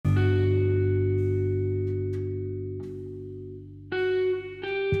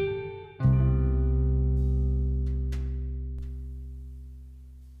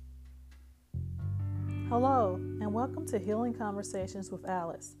Hello, and welcome to Healing Conversations with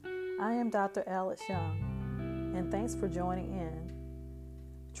Alice. I am Dr. Alice Young, and thanks for joining in.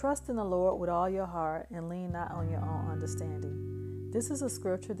 Trust in the Lord with all your heart and lean not on your own understanding. This is a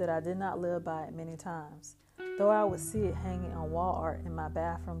scripture that I did not live by it many times, though I would see it hanging on wall art in my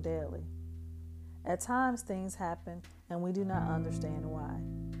bathroom daily. At times things happen and we do not understand why.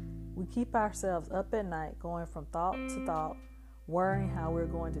 We keep ourselves up at night going from thought to thought, worrying how we're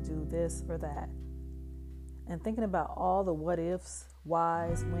going to do this or that, and thinking about all the what ifs,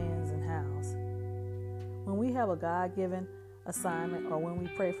 whys, whens, and hows. When we have a God-given assignment or when we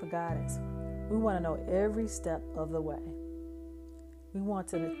pray for guidance, we want to know every step of the way. We want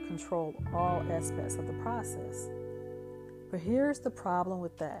to control all aspects of the process. But here's the problem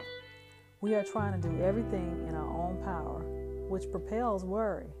with that. We are trying to do everything in our own power, which propels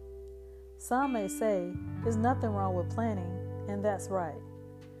worry. Some may say there's nothing wrong with planning, and that's right.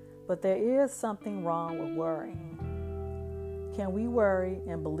 But there is something wrong with worrying. Can we worry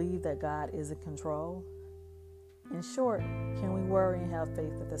and believe that God is in control? In short, can we worry and have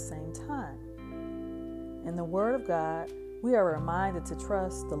faith at the same time? In the Word of God, we are reminded to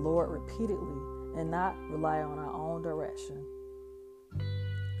trust the Lord repeatedly and not rely on our own direction.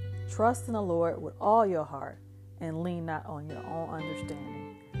 Trust in the Lord with all your heart and lean not on your own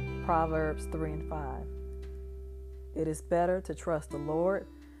understanding. Proverbs 3:5. It is better to trust the Lord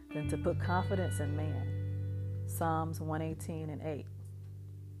than to put confidence in man. Psalms 118:8.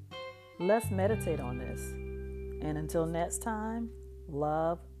 Let's meditate on this. And until next time,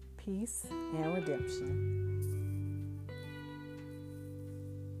 love, peace, and redemption.